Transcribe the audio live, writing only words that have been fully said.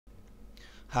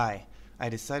Hi, I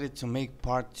decided to make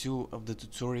part 2 of the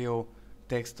tutorial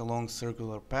text along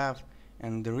circular path,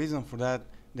 and the reason for that,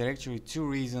 there are actually two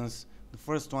reasons. The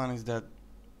first one is that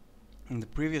in the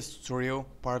previous tutorial,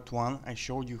 part 1, I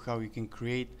showed you how you can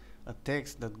create a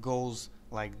text that goes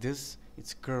like this,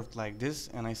 it's curved like this,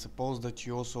 and I suppose that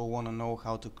you also want to know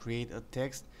how to create a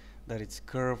text that it's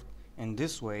curved in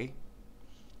this way.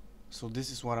 So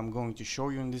this is what I'm going to show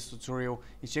you in this tutorial.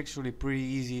 It's actually pretty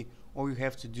easy. All you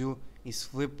have to do is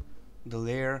flip the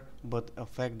layer but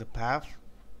affect the path.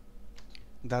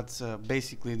 That's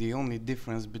basically the only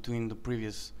difference between the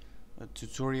previous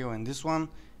tutorial and this one.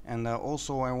 And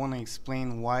also I want to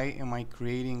explain why am I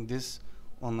creating this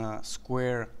on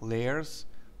square layers.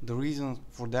 The reason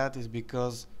for that is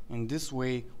because in this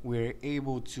way we're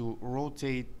able to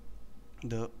rotate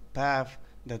the path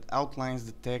that outlines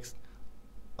the text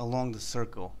along the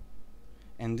circle,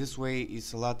 and this way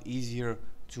it's a lot easier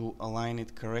to align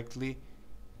it correctly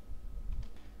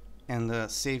and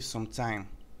save some time.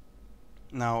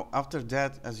 Now after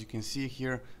that, as you can see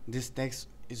here, this text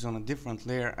is on a different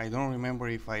layer. I don't remember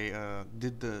if I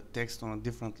did the text on a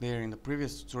different layer in the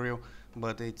previous tutorial,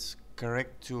 but it's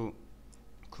correct to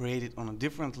create it on a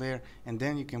different layer, and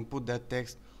then you can put that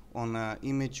text on an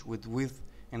image with width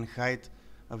and height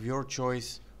of your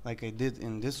choice, like I did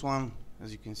in this one,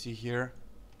 as you can see here.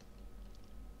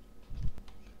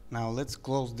 Now let's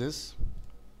close this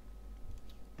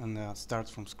and start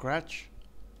from scratch.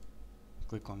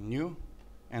 Click on new,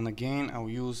 and again I'll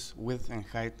use width and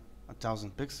height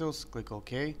 1000 pixels. Click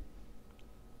OK.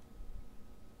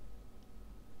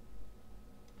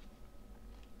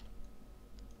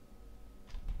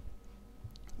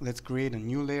 Let's create a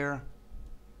new layer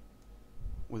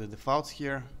with the defaults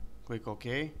here. Click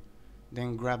OK.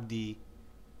 Then grab the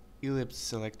ellipse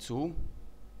select tool,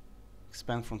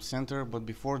 expand from center, but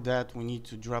before that we need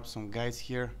to drop some guides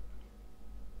here.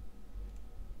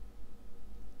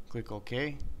 Click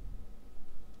OK.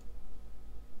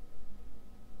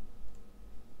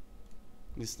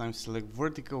 This time select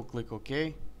vertical, click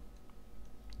OK.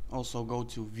 Also go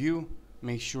to view,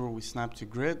 make sure we snap to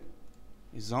grid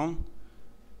is on,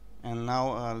 and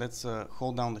now let's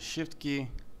hold down the shift key,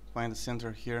 find the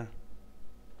center here,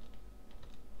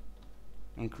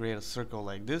 and create a circle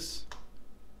like this.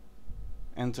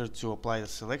 Enter to apply the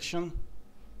selection,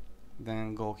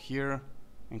 then go here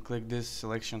and click this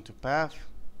selection to path,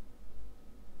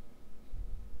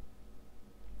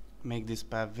 make this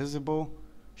path visible,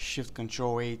 shift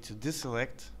Ctrl A to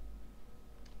deselect.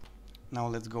 Now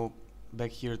let's go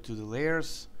back here to the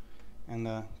layers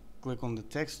and click on the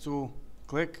text tool,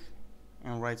 click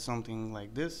and write something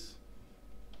like this.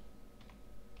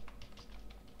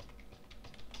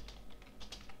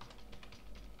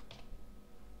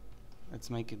 Let's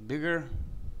make it bigger.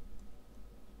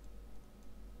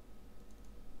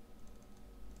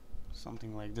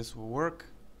 Something like this will work.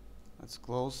 Let's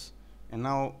close. And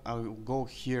now I will go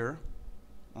here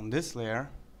on this layer,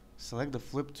 select the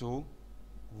flip tool,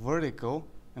 vertical,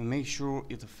 and make sure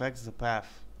it affects the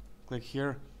path. Click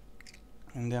here,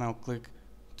 and then I'll click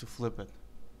to flip it.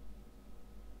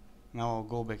 Now I'll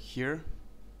go back here,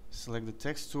 select the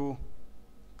text tool,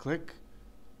 click,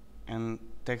 and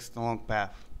text along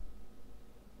path.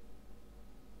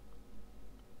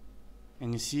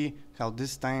 And you see how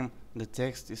this time the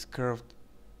text is curved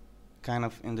kind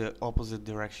of in the opposite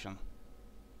direction.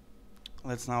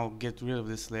 Let's now get rid of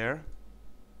this layer.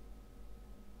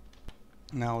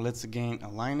 Now let's again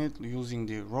align it using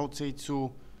the rotate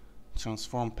tool,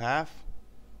 transform path.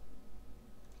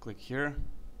 Click here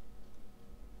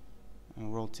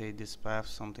and rotate this path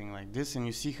something like this, and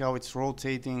you see how it's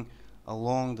rotating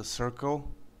along the circle.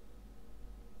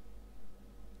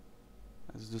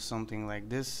 Let's do something like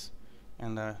this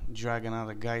and drag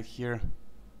another guide here.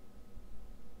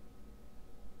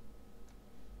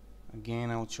 Again,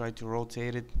 I'll try to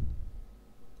rotate it.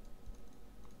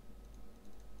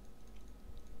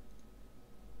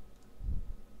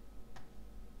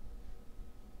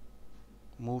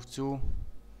 Move tool,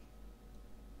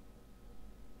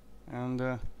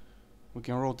 and we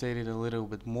can rotate it a little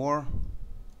bit more.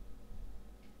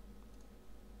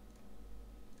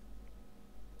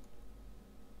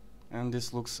 And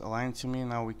this looks aligned to me.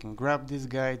 Now we can grab these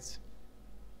guides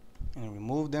and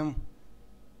remove them.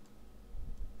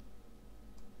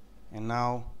 And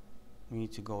now we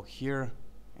need to go here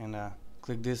and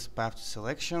click this path to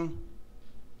selection.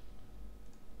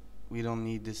 We don't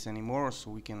need this anymore,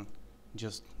 so we can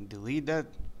just delete that.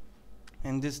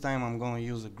 And this time I'm going to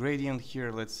use a gradient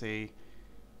here. Let's say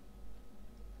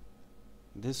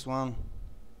this one.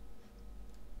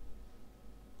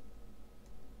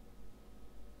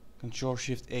 Control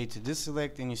Shift A to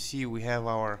deselect, and you see we have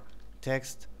our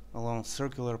text along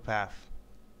circular path.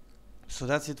 So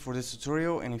that's it for this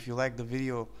tutorial, and if you like the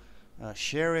video,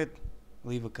 share it,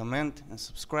 leave a comment and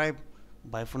subscribe.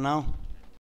 Bye for now.